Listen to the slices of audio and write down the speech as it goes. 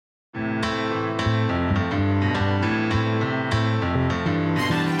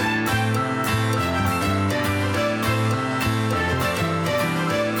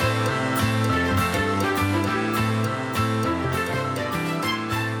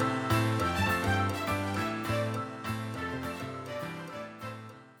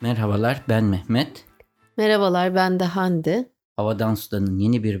Merhabalar, ben Mehmet. Merhabalar, ben de Hande. Havadan Sudan'ın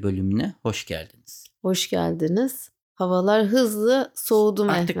yeni bir bölümüne hoş geldiniz. Hoş geldiniz. Havalar hızlı soğudu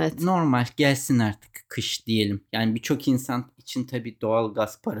Artık Mehmet. normal, gelsin artık kış diyelim. Yani birçok insan için tabii doğal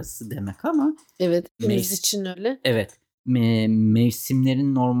gaz parası demek ama Evet, hepimiz için öyle. evet,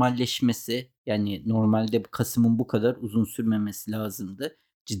 mevsimlerin normalleşmesi, yani normalde Kasım'ın bu kadar uzun sürmemesi lazımdı.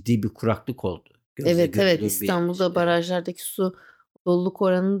 Ciddi bir kuraklık oldu. Gözle Evet, görülür bir İstanbul'da işte. barajlardaki su doluluk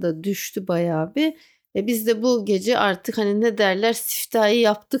oranı da düştü bayağı bir. Biz de bu gece artık hani ne derler siftahı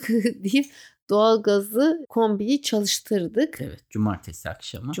yaptık deyip doğalgazı kombiyi çalıştırdık. Evet, cumartesi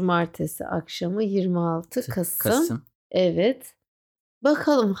akşamı. Cumartesi akşamı 26 Kasım. Kasım. Evet.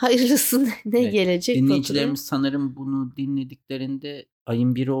 Bakalım hayırlısı ne Evet. gelecek faturaya. Dinleyicilerimiz sanırım bunu dinlediklerinde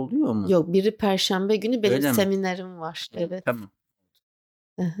ayın 1'i oluyor mu? Yok, biri Perşembe günü benim Öyle mi? seminerim var. Evet. Tamam.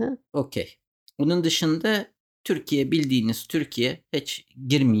 Aha. Okey. Bunun dışında Türkiye, bildiğiniz Türkiye, hiç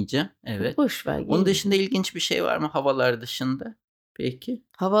girmeyeceğim. Evet. Boş ver. Onun Gelin. dışında ilginç bir şey var mı havalar dışında? Peki.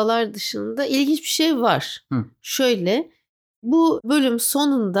 Havalar dışında ilginç bir şey var. Hı. Şöyle, bu bölüm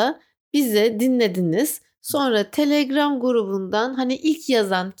sonunda bize dinlediniz. Sonra Telegram grubundan hani ilk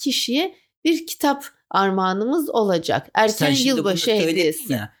yazan kişiye bir kitap armağanımız olacak. Erken Sen şimdi bunu yılbaşı söyledin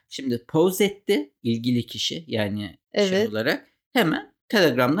hediyesi. ya. Şimdi pause etti ilgili kişi, yani şey Evet. olarak hemen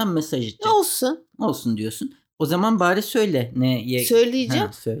Telegram'dan mesaj edecek. Olsun. Olsun diyorsun. O zaman bari söyle neye. Söyleyeceğim.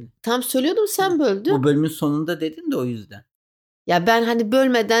 Ha, söyle. Tam söylüyordum, sen böldün. Bu bölümün sonunda dedin de o yüzden. Ya ben hani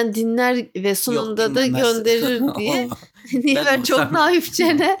bölmeden dinler ve sonunda da dinlemez. gönderir diye. Niye Ben ben çok olsam-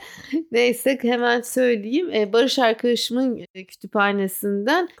 naifçene. Neyse hemen söyleyeyim. Barış arkadaşımın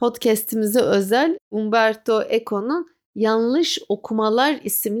kütüphanesinden podcast'imize özel Umberto Eco'nun Yanlış Okumalar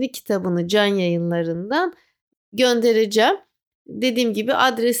isimli kitabını Can Yayınları'ndan göndereceğim. Dediğim gibi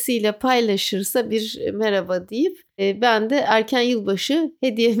adresiyle paylaşırsa bir merhaba deyip ben de erken yılbaşı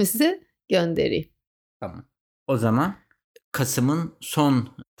hediyemizi göndereyim. Tamam. O zaman Kasım'ın son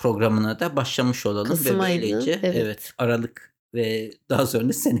programına da başlamış olalım Kasım ve ayının, böylece evet. Aralık ve daha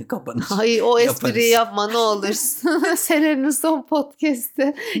sonra sene kapanışı Hayır, o yaparız. espriyi yapma ne olursun. Senenin son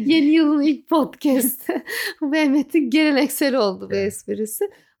podcast'i, yeni yılın ilk podcast'i. Mehmet'in geleneksel oldu bu Evet. esprisi.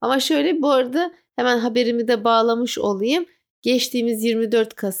 Ama şöyle, bu arada hemen haberimi de bağlamış olayım. Geçtiğimiz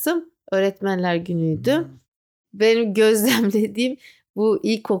 24 Kasım Öğretmenler Günü'ydü. Benim gözlemlediğim bu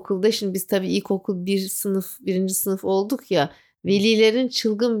ilkokulda, şimdi biz tabii ilkokul birinci sınıf olduk ya, velilerin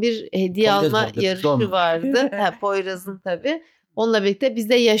çılgın bir hediye Poyraz alma vardı, yarışı don. vardı. Poyraz'ın tabii. Onunla birlikte biz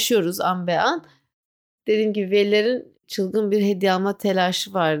de yaşıyoruz an be an. Dediğim gibi velilerin çılgın bir hediye alma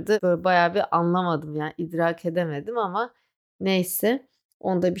telaşı vardı. Böyle bayağı bir anlamadım, yani idrak edemedim ama neyse,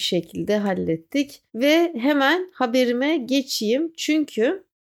 onu da bir şekilde hallettik. Ve hemen haberime geçeyim çünkü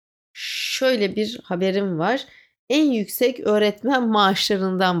şöyle bir haberim var. En yüksek öğretmen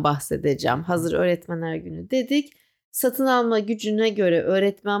maaşlarından bahsedeceğim. Hazır Öğretmenler Günü dedik. Satın alma gücüne göre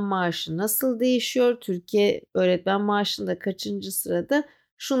öğretmen maaşı nasıl değişiyor? Türkiye öğretmen maaşında kaçıncı sırada?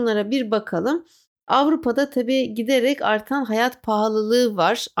 Şunlara bir bakalım. Avrupa'da tabii giderek artan hayat pahalılığı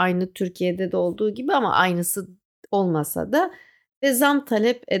var. Aynı Türkiye'de de olduğu gibi ama aynısı olmasa da. Ve zam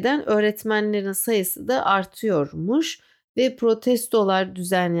talep eden öğretmenlerin sayısı da artıyormuş. Ve protestolar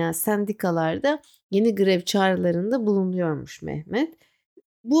düzenleyen sendikalarda yeni grev çağrılarında bulunuyormuş Mehmet.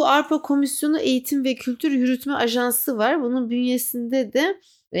 Bu Avrupa Komisyonu Eğitim ve Kültür Yürütme Ajansı var. Bunun bünyesinde de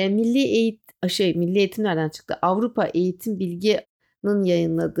Milli Eğitim nereden çıktı? Avrupa Eğitim Bilgi'nin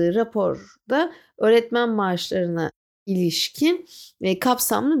yayınladığı raporda öğretmen maaşlarına ilişkin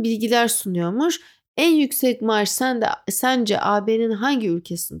kapsamlı bilgiler sunuyormuş. En yüksek maaş sence AB'nin hangi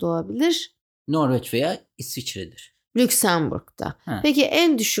ülkesinde olabilir? Norveç veya İsviçre'dir. Lüksemburg'da. Ha. Peki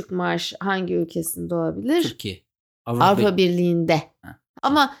en düşük maaş hangi ülkesinde olabilir? Türkiye. Avrupa Birliği'nde. Ha.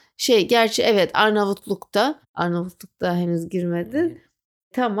 Ama gerçi evet, Arnavutluk'ta henüz girmedi. Evet.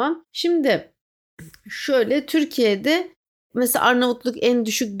 Tamam. Şimdi şöyle, Türkiye'de mesela Arnavutluk en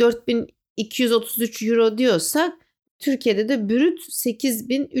düşük 4.233 euro diyorsak, Türkiye'de de brüt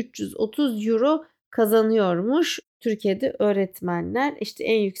 8.330 euro kazanıyormuş. Türkiye'de öğretmenler, işte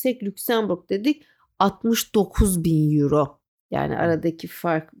en yüksek Lüksemburg dedik, 69.000 euro. Yani aradaki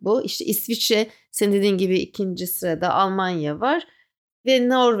fark bu. İşte İsviçre, senin dediğin gibi ikinci sırada, Almanya var. Ve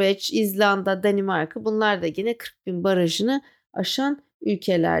Norveç, İzlanda, Danimarka, bunlar da yine 40.000 barajını aşan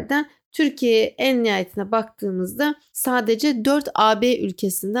ülkelerden. Türkiye en nihayetine baktığımızda sadece 4 AB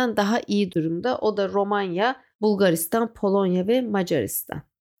ülkesinden daha iyi durumda. O da Romanya, Bulgaristan, Polonya ve Macaristan.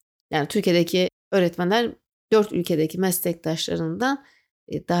 Yani Türkiye'deki öğretmenler 4 ülkedeki meslektaşlarından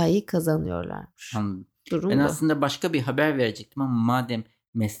daha iyi kazanıyorlarmış. Anladım. Durum Ben bu. aslında başka bir haber verecektim ama madem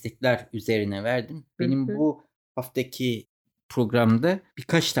meslekler üzerine verdin, benim bu haftaki programda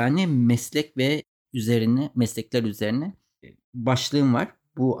birkaç tane meslekler üzerine başlığım var.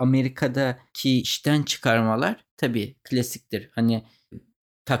 Bu Amerika'daki işten çıkarmalar tabii klasiktir. Hani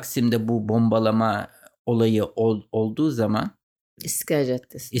Taksim'de bu bombalama olayı olduğu zaman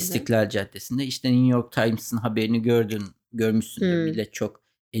İstiklal Caddesi'nde işte New York Times'ın haberini görmüşsündür. Millet çok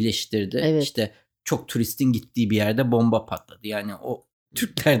eleştirdi. Evet. İşte çok turistin gittiği bir yerde bomba patladı. Yani o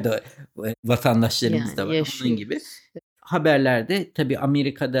Türkler de vatandaşlarımız da var. Onun gibi. Haberlerde tabii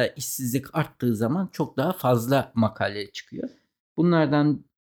Amerika'da işsizlik arttığı zaman çok daha fazla makale çıkıyor. Bunlardan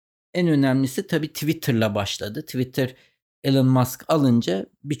en önemlisi tabii Twitter'la başladı. Twitter Elon Musk alınca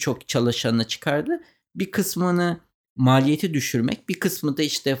birçok çalışanı çıkardı. Bir kısmını maliyeti düşürmek, bir kısmı da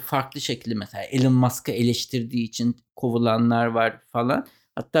işte farklı şekilde mesela Elon Musk'ı eleştirdiği için kovulanlar var falan.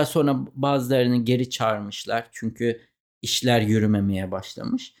 Hatta sonra bazılarını geri çağırmışlar çünkü işler yürümemeye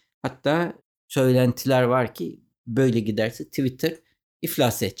başlamış. Hatta söylentiler var ki böyle giderse Twitter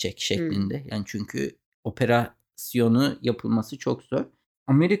iflas edecek şeklinde. Yani çünkü operasyonu yapılması çok zor.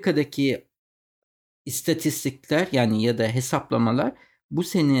 Amerika'daki istatistikler yani ya da hesaplamalar bu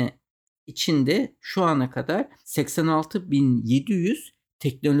sene içinde şu ana kadar 86.700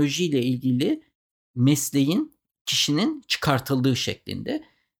 teknolojiyle ilgili kişinin çıkartıldığı şeklinde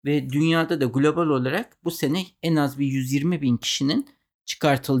ve dünyada da global olarak bu sene en az bir 120.000 kişinin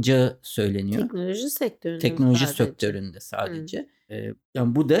çıkartılacağı söyleniyor. Teknoloji sektöründe sadece.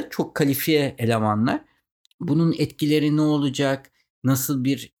 Yani bu da çok kalifiye elemanlar. Bunun etkileri ne olacak? Nasıl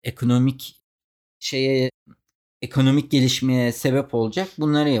bir ekonomik gelişmeye sebep olacak?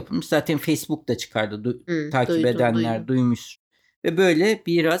 Bunlara yapılmış. Zaten Facebook da çıkardı. Takip edenler duymuş. Ve böyle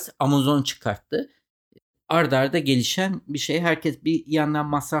biraz Amazon çıkarttı. Arda arda gelişen bir şey. Herkes bir yandan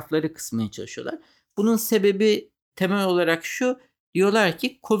masrafları kısmaya çalışıyorlar. Bunun sebebi temel olarak şu. Diyorlar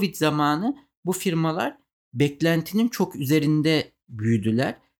ki Covid zamanı bu firmalar beklentinin çok üzerinde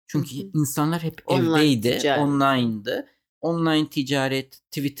büyüdüler. Çünkü insanlar hep evdeydi, online'dı. Online ticaret,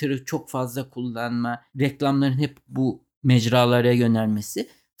 Twitter'ı çok fazla kullanma, reklamların hep bu mecralara yönelmesi.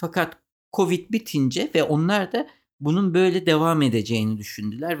 Fakat Covid bitince ve onlar da bunun böyle devam edeceğini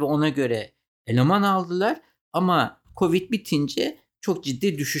düşündüler ve ona göre eleman aldılar. Ama Covid bitince çok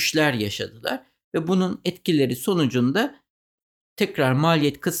ciddi düşüşler yaşadılar ve bunun etkileri sonucunda tekrar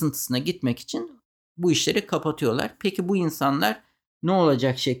maliyet kısıntısına gitmek için bu işleri kapatıyorlar. Peki bu insanlar ne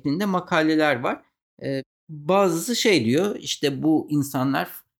olacak şeklinde makaleler var. Bazısı şey diyor işte bu insanlar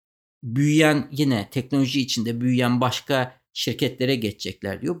yine teknoloji içinde büyüyen başka şirketlere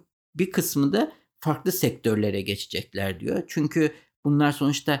geçecekler diyor. Bir kısmı da farklı sektörlere geçecekler diyor. Çünkü bunlar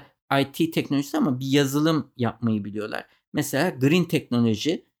sonuçta IT teknolojisi ama bir yazılım yapmayı biliyorlar. Mesela green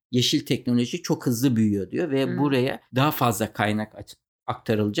teknoloji, yeşil teknoloji çok hızlı büyüyor diyor ve buraya daha fazla kaynak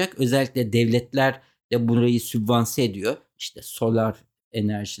aktarılacak. Özellikle devletler de burayı sübvanse ediyor. İşte solar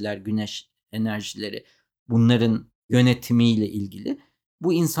enerjiler, güneş enerjileri bunların yönetimiyle ilgili.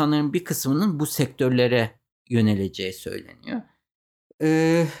 Bu insanların bir kısmının bu sektörlere yöneleceği söyleniyor.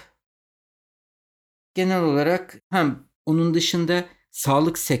 Genel olarak onun dışında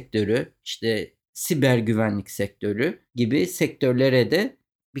sağlık sektörü, işte siber güvenlik sektörü gibi sektörlere de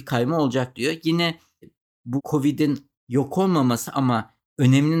bir kayma olacak diyor. Yine bu Covid'in yok olmaması ama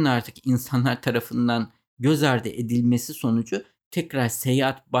öneminin artık insanlar tarafından göz ardı edilmesi sonucu tekrar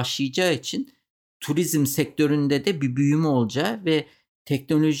seyahat başlayacağı için turizm sektöründe de bir büyüme olacağı ve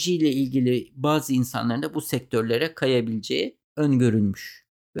teknolojiyle ilgili bazı insanların da bu sektörlere kayabileceği öngörülmüş.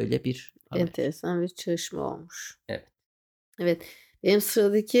 Böyle bir haber. Enteresan bir çalışma olmuş. Evet. Evet. Benim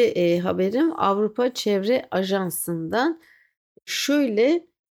sıradaki haberim Avrupa Çevre Ajansı'ndan. Şöyle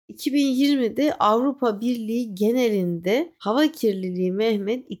 2020'de Avrupa Birliği genelinde hava kirliliği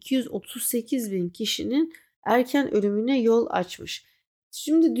Mehmet 238.000 kişinin erken ölümüne yol açmış.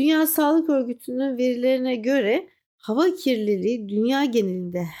 Şimdi Dünya Sağlık Örgütü'nün verilerine göre hava kirliliği dünya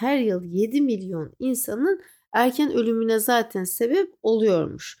genelinde her yıl 7 milyon insanın erken ölümüne zaten sebep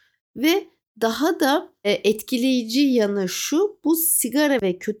oluyormuş. Ve daha da etkileyici yanı şu, bu sigara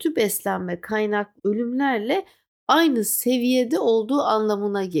ve kötü beslenme kaynaklı ölümlerle aynı seviyede olduğu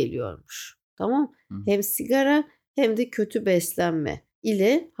anlamına geliyormuş. Tamam? Hem sigara hem de kötü beslenme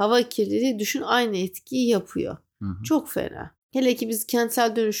ile hava kirliliği düşün aynı etkiyi yapıyor. Çok fena. Hele ki biz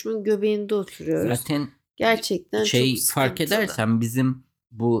kentsel dönüşümün göbeğinde oturuyoruz. Zaten gerçekten çok sıkıntılı. Fark edersen bizim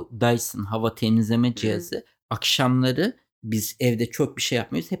bu Dyson hava temizleme cihazı akşamları biz evde çok bir şey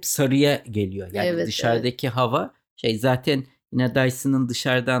yapmıyoruz. Hep sarıya geliyor. Yani dışarıdaki hava zaten yine Dyson'ın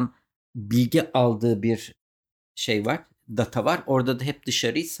dışarıdan bilgi aldığı bir var. Data var. Orada da hep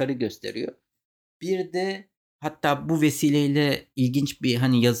dışarıyı sarı gösteriyor. Bir de hatta bu vesileyle ilginç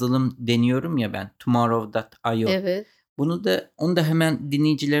bir yazılım deniyorum ya ben. Tomorrow.io. Evet. Onu da hemen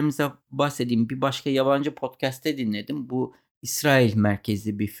dinleyicilerimize bahsedeyim. Bir başka yabancı podcast'te dinledim. Bu İsrail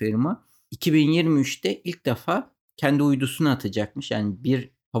merkezli bir firma. 2023'te ilk defa kendi uydusunu atacakmış. Yani bir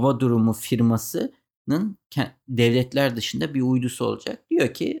hava durumu firmasının devletler dışında bir uydusu olacak.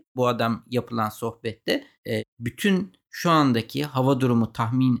 Diyor ki bu adam yapılan sohbette bütün şu andaki hava durumu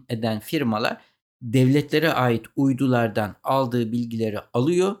tahmin eden firmalar devletlere ait uydulardan aldığı bilgileri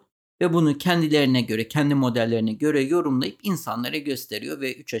alıyor ve bunu kendilerine göre, kendi modellerine göre yorumlayıp insanlara gösteriyor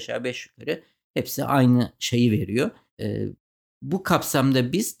ve 3 aşağı 5 yukarı hepsi aynı şeyi veriyor. Bu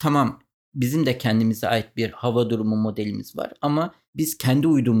kapsamda biz bizim de kendimize ait bir hava durumu modelimiz var ama biz kendi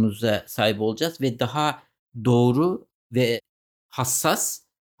uydumuza sahip olacağız ve daha doğru ve hassas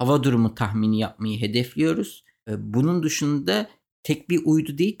hava durumu tahmini yapmayı hedefliyoruz. Bunun dışında tek bir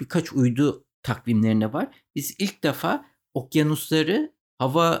uydu değil, birkaç uydu takvimlerine var. Biz ilk defa okyanusları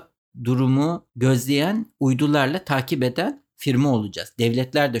hava durumu gözleyen uydularla takip eden firma olacağız.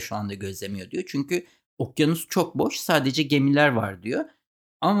 Devletler de şu anda gözlemiyor diyor. Çünkü okyanus çok boş, sadece gemiler var diyor.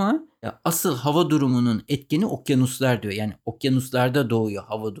 Ama asıl hava durumunun etkeni okyanuslar diyor. Yani okyanuslarda doğuyor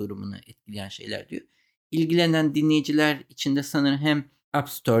hava durumunu etkileyen şeyler diyor. İlgilenen dinleyiciler için de sanırım hem App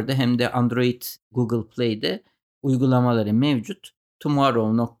Store'da hem de Android Google Play'de uygulamaları mevcut.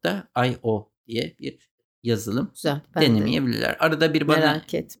 Tomorrow.io diye bir yazılım. Güzel, denemeyebilirler. Arada bir bana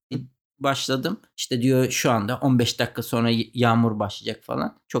merak etme. Başladım. İşte diyor şu anda 15 dakika sonra yağmur başlayacak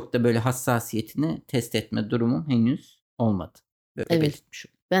falan. Çok da böyle hassasiyetini test etme durumum henüz olmadı. Böyle belirtmiş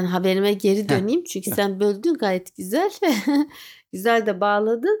olayım. Ben haberime geri döneyim. Çünkü sen böldün gayet güzel. Güzel de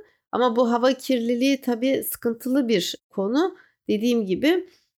bağladın. Ama bu hava kirliliği tabii sıkıntılı bir konu. Dediğim gibi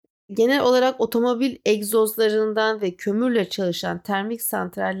genel olarak otomobil egzozlarından ve kömürle çalışan termik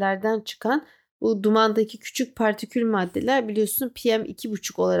santrallerden çıkan bu dumandaki küçük partikül maddeler biliyorsun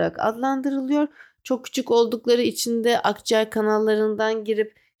PM2,5 olarak adlandırılıyor. Çok küçük oldukları için de akciğer kanallarından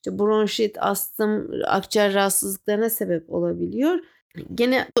girip işte bronşit, astım, akciğer rahatsızlıklarına sebep olabiliyor.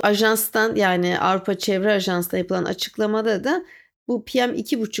 Gene ajanstan, yani Avrupa Çevre Ajansı'nda yapılan açıklamada da bu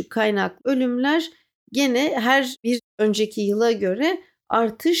PM2,5 kaynaklı ölümler gene her bir önceki yıla göre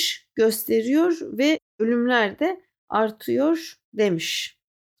artış gösteriyor ve ölümler de artıyor demiş.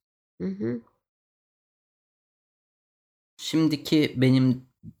 Şimdiki benim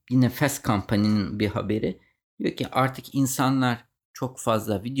yine Fast Company'nin bir haberi. Diyor ki artık insanlar çok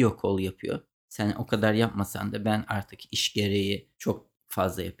fazla video call yapıyor. Sen o kadar yapmasan da ben artık iş gereği çok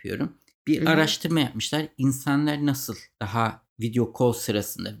fazla yapıyorum. Bir araştırma yapmışlar. İnsanlar nasıl daha video call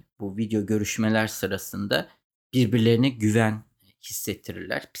sırasında, bu video görüşmeler sırasında birbirlerine güven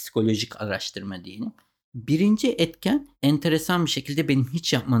hissettirirler. Psikolojik araştırma diyelim. Birinci etken enteresan bir şekilde benim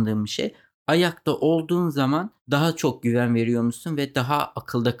hiç yapmadığım bir şey. Ayakta olduğun zaman daha çok güven veriyormuşsun ve daha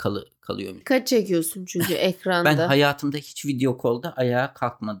akılda kalıyormuş. Dikkat çekiyorsun çünkü ekranda. Ben hayatımda hiç video call'da ayağa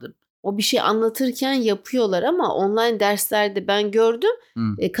kalkmadım. O bir şey anlatırken yapıyorlar ama online derslerde ben gördüm.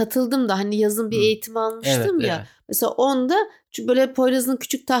 Katıldım da hani yazın bir eğitim almıştım ya. Evet. Mesela onda böyle Poyraz'ın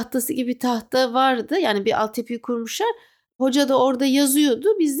küçük tahtası gibi tahta vardı. Yani bir altyapıyı kurmuşlar. Hoca da orada yazıyordu.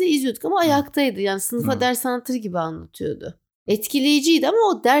 Biz de izliyorduk ama ayaktaydı. Yani sınıfa ders anlatır gibi anlatıyordu. Etkileyiciydi ama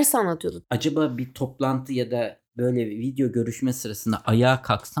o ders anlatıyordu. Acaba bir toplantı ya da böyle bir video görüşme sırasında ayağa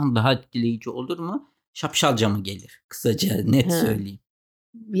kalksan daha etkileyici olur mu? Şapşalca mı gelir? Kısaca net söyleyeyim.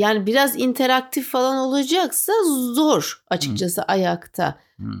 Yani biraz interaktif falan olacaksa zor açıkçası ayakta.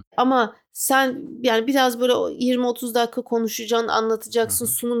 Ama sen yani biraz böyle 20-30 dakika konuşacaksın, anlatacaksın,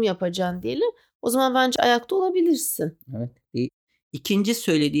 sunum yapacaksın diyelim. O zaman bence ayakta olabilirsin. Evet. İkinci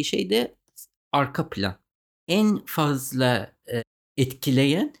söylediği şey de arka plan. En fazla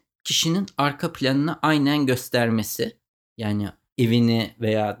etkileyen kişinin arka planını aynen göstermesi. Yani evini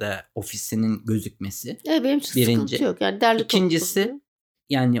veya da ofisinin gözükmesi. Evet, benim için sıkıntı yok. Yani derli İkincisi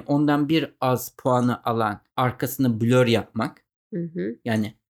yani ondan bir az puanı alan arkasını blur yapmak.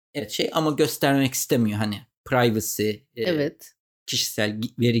 Yani evet ama göstermek istemiyor, hani privacy, kişisel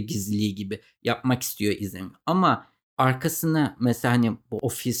veri gizliliği gibi yapmak istiyor izlemi. Ama arkasına mesela hani bu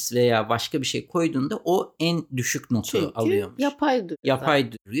ofis veya başka bir şey koyduğunda o en düşük notu alıyormuş. Çünkü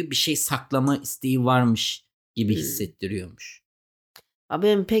yapay duruyor. Bir şey saklama isteği varmış gibi hissettiriyormuş.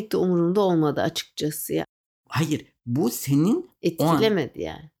 Benim pek de umurumda olmadı açıkçası ya. Hayır, bu senin etkilemedi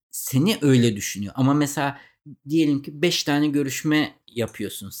yani. Seni öyle düşünüyor. Ama mesela diyelim ki 5 tane görüşme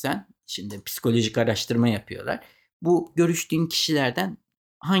yapıyorsun sen. Şimdi psikolojik araştırma yapıyorlar. Bu görüştüğün kişilerden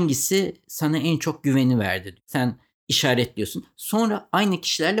hangisi sana en çok güveni verdi? Sen işaretliyorsun. Sonra aynı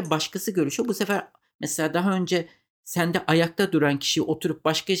kişilerle başkası görüşüyor. Bu sefer mesela daha önce sende ayakta duran kişiyi oturup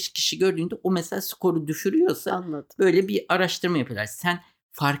başka kişi gördüğünde o mesela skoru düşürüyorsa böyle bir araştırma yapıyorlar. Sen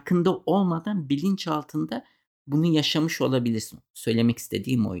farkında olmadan bilinçaltında bunu yaşamış olabilirsin. Söylemek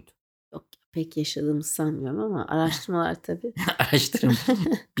istediğim oydu. Yok, pek yaşadığımı sanmıyorum ama araştırmalar tabii. Araştırma.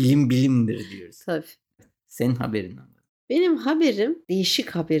 Bilimdir diyoruz. Tabii. Senin haberin var. Benim haberim, değişik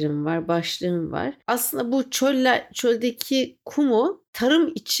haberim var, başlığım var. Aslında bu çöldeki kumu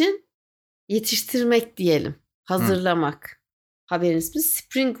tarım için yetiştirmek diyelim. Hazırlamak. Haberin ismi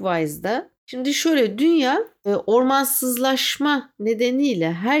Springwise'da. Şimdi şöyle, dünya ormansızlaşma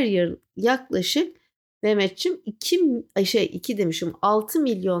nedeniyle her yıl yaklaşık Mehmetciğim 6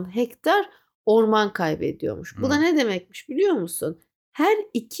 milyon hektar orman kaybediyormuş. Bu da ne demekmiş biliyor musun? Her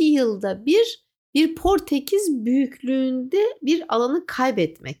 2 yılda bir Portekiz büyüklüğünde bir alanı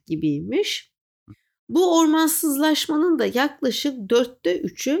kaybetmek gibiymiş. Bu ormansızlaşmanın da yaklaşık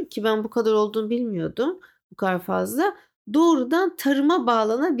 3/4'ü, ki ben bu kadar olduğunu bilmiyordum, bu kadar fazla, doğrudan tarıma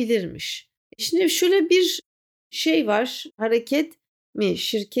bağlanabilirmiş. Şimdi şöyle bir şey var, hareket mi,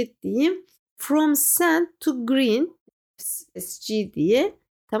 şirket diyeyim, From Sand to Green, SG diye,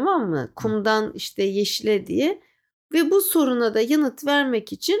 tamam mı? Kumdan işte yeşile diye. Ve bu soruna da yanıt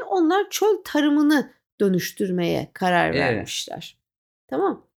vermek için onlar çöl tarımını dönüştürmeye karar vermişler.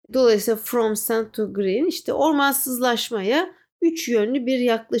 Tamam. Dolayısıyla From Sand to Green, işte ormansızlaşmaya 3 yönlü bir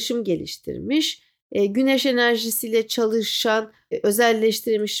yaklaşım geliştirmiş. Güneş enerjisiyle çalışan,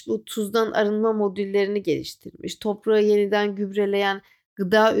 özelleştirilmiş bu tuzdan arınma modüllerini geliştirmiş. Toprağı yeniden gübreleyen,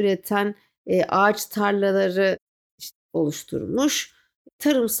 gıda üreten ağaç tarlaları oluşturmuş.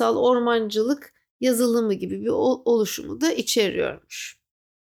 Tarımsal ormancılık yazılımı gibi bir oluşumu da içeriyormuş.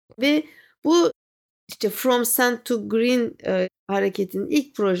 Ve bu işte From Sand to Green hareketinin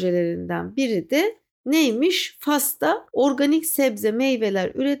ilk projelerinden biri de neymiş? Fas'ta organik sebze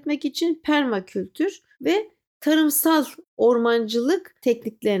meyveler üretmek için permakültür ve tarımsal ormancılık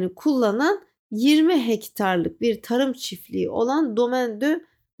tekniklerini kullanan 20 hektarlık bir tarım çiftliği olan Domaine de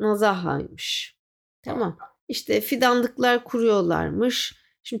Nazaha'ymış. Tamam. İşte fidanlıklar kuruyorlarmış.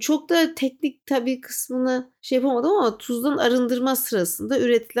 Şimdi çok da teknik tabii kısmını yapamadım ama tuzdan arındırma sırasında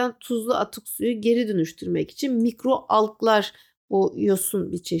üretilen tuzlu atık suyu geri dönüştürmek için mikro alglar, o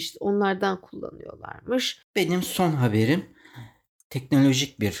yosun bir çeşit, onlardan kullanıyorlarmış. Benim son haberim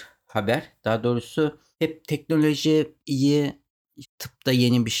teknolojik bir haber. Daha doğrusu hep teknoloji iyi, tıpta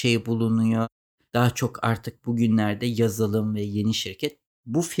yeni bir şey bulunuyor. Daha çok artık bugünlerde yazılım ve yeni şirket.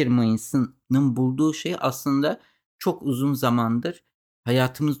 Bu firmanın bulduğu şey aslında çok uzun zamandır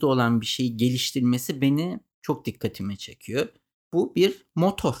hayatımızda olan bir şeyi geliştirmesi beni çok dikkatimi çekiyor. Bu bir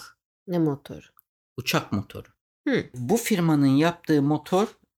motor. Ne motoru? Uçak motoru. Bu firmanın yaptığı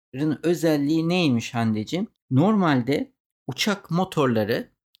motorun özelliği neymiş Hande'ciğim? Normalde uçak motorları,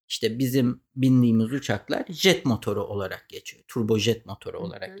 işte bizim bindiğimiz uçaklar jet motoru olarak geçiyor. Turbojet motoru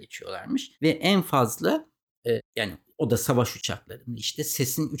olarak geçiyorlarmış. Ve en fazla yani o da savaş uçaklarında işte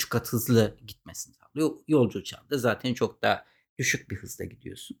sesin 3 kat hızlı gitmesini sağlıyor. Yolcu uçağında zaten çok daha düşük bir hızda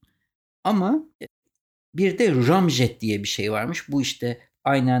gidiyorsun. Ama bir de ramjet diye bir şey varmış. Bu işte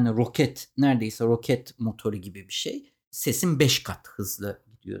aynen roket, neredeyse roket motoru gibi bir şey. Sesin 5 kat hızlı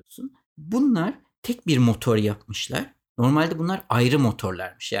gidiyorsun. Bunlar tek bir motor yapmışlar. Normalde bunlar ayrı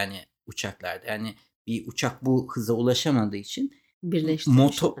motorlarmış yani uçaklarda. Yani bir uçak bu hıza ulaşamadığı için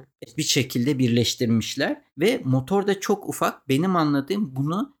motor bir şekilde birleştirmişler ve motor da çok ufak. Benim anladığım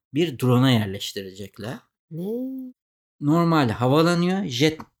bunu bir drone'a yerleştirecekler. Ne? Normal havalanıyor.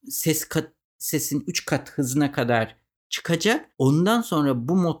 Jet sesin 3 kat hızına kadar çıkacak. Ondan sonra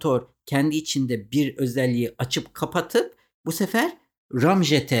bu motor kendi içinde bir özelliği açıp kapatıp bu sefer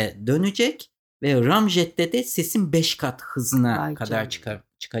ramjete dönecek ve ramjette de sesin 5 kat hızına kadar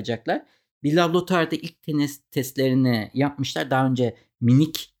çıkacaklar. Bir laboratuvarda ilk testlerini yapmışlar. Daha önce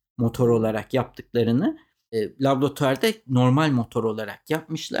minik motor olarak yaptıklarını laboratuvarda normal motor olarak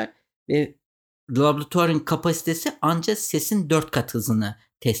yapmışlar ve laboratuvarın kapasitesi ancak sesin 4 kat hızını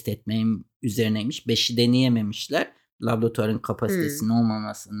test etmenin üzerineymiş. 5'i deneyememişler laboratuvarın kapasitesinin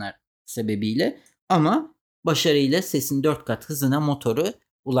olmamasının sebebiyle, ama başarıyla sesin 4 kat hızına motoru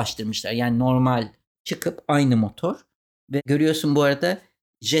ulaştırmışlar. Yani normal çıkıp aynı motor ve görüyorsun bu arada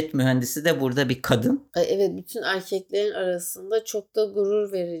jet mühendisi de burada bir kadın. Evet, bütün erkeklerin arasında çok da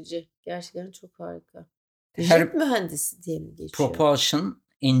gurur verici. Gerçekten çok harika. Jet mühendisi diye mi geçiyor? Propulsion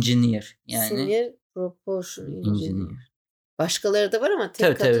Engineer yani. Senior Propulsion Engineer. Başkaları da var ama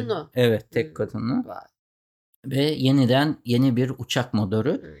tek kadın o. Evet, tek kadın o. Ve yeni bir uçak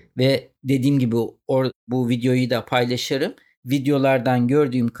motoru. Ve dediğim gibi bu videoyu da paylaşırım. Videolardan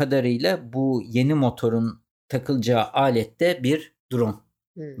gördüğüm kadarıyla bu yeni motorun takılacağı alette bir drone.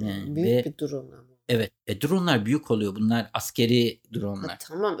 Büyük bir drone ama. Evet. Dronlar büyük oluyor. Bunlar askeri dronlar.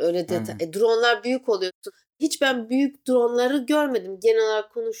 Tamam öyle detay. Dronlar büyük oluyor. Hiç ben büyük dronları görmedim. Genel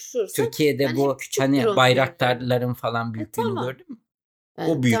olarak konuşursak. Türkiye'de bu hani bayraktarların falan büyüklüğünü gördün mü?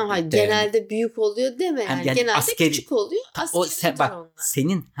 Yani o büyüklükte. Tamam, genelde büyük oluyor deme yani. Genelde askeri, küçük oluyor. Askeri bak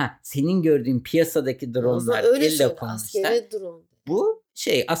senin gördüğün piyasadaki dronlar elle konmuşlar. Askeri drone. Bu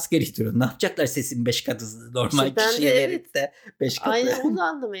askeri drone. Ne yapacaklar sesin 5 katı normal kişiye verip de 5 katı. Aynen onu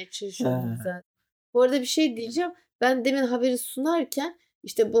anlamaya çalışıyorum zaten. Bu arada bir şey diyeceğim. Ben demin haberi sunarken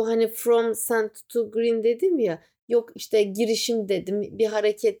işte bu hani from sand to green dedim ya. Yok işte girişim dedim, bir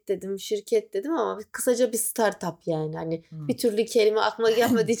hareket dedim, şirket dedim ama kısaca bir startup yani. Hani bir türlü kelime aklıma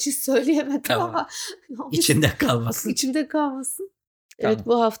gelmediği için söyleyemedim ama. İçimde kalmasın. İçimde kalmasın. Tamam. Evet,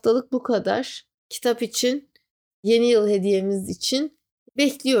 bu haftalık bu kadar. Kitap için, yeni yıl hediyemiz için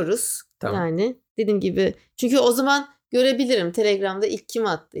bekliyoruz. Tamam. Yani dediğim gibi çünkü o zaman görebilirim. Telegram'da ilk kim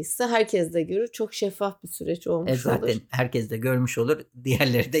attıysa herkes de görür. Çok şeffaf bir süreç olmuş olur. Zaten herkes de görmüş olur.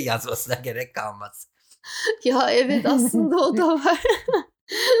 Diğerleri de yazmasına gerek kalmaz. Ya evet aslında o da var.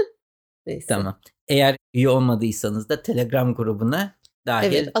 Neyse. Tamam. Eğer üye olmadıysanız da Telegram grubuna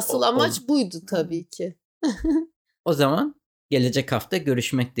dahil. Evet, asıl amaç buydu tabii ki. O zaman gelecek hafta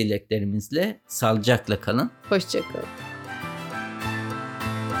görüşmek dileklerimizle. Sağlıcakla kalın. Hoşça kalın.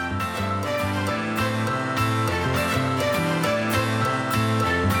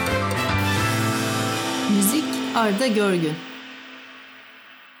 Müzik Arda Görgün.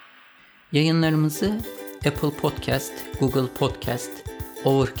 Yayınlarımızı Apple Podcast, Google Podcast,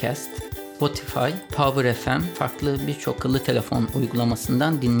 Overcast, Spotify, Power FM farklı birçok akıllı telefon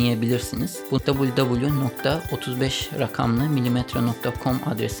uygulamasından dinleyebilirsiniz. Bu www.35rakamlı-mm.com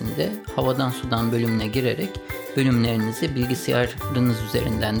adresinde Havadan Sudan bölümüne girerek bölümlerinizi bilgisayarınız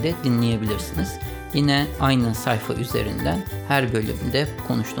üzerinden de dinleyebilirsiniz. Yine aynı sayfa üzerinden her bölümde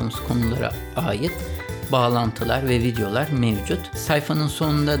konuştuğumuz konulara ait bağlantılar ve videolar mevcut. Sayfanın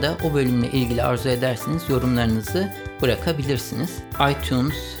sonunda da o bölümle ilgili arzu ederseniz yorumlarınızı bırakabilirsiniz.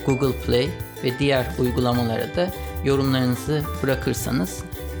 iTunes, Google Play ve diğer uygulamalara da yorumlarınızı bırakırsanız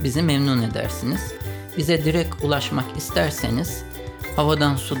bizi memnun edersiniz. Bize direkt ulaşmak isterseniz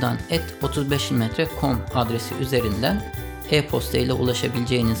havadansudan@35mm.com adresi üzerinden e-posta ile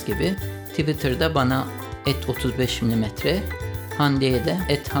ulaşabileceğiniz gibi Twitter'da bana @35mm, Hande'ye de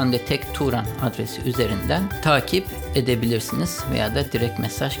 @handetekturan adresi üzerinden takip edebilirsiniz veya da direkt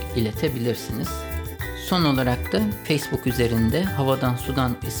mesaj iletebilirsiniz. Son olarak da Facebook üzerinde Havadan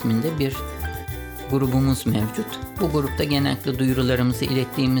Sudan isminde bir grubumuz mevcut. Bu grupta genellikle duyurularımızı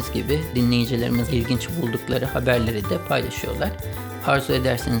ilettiğimiz gibi dinleyicilerimiz ilginç buldukları haberleri de paylaşıyorlar. Arzu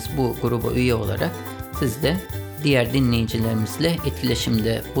ederseniz bu gruba üye olarak siz de diğer dinleyicilerimizle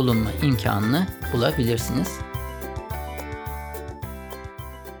etkileşimde bulunma imkanını bulabilirsiniz.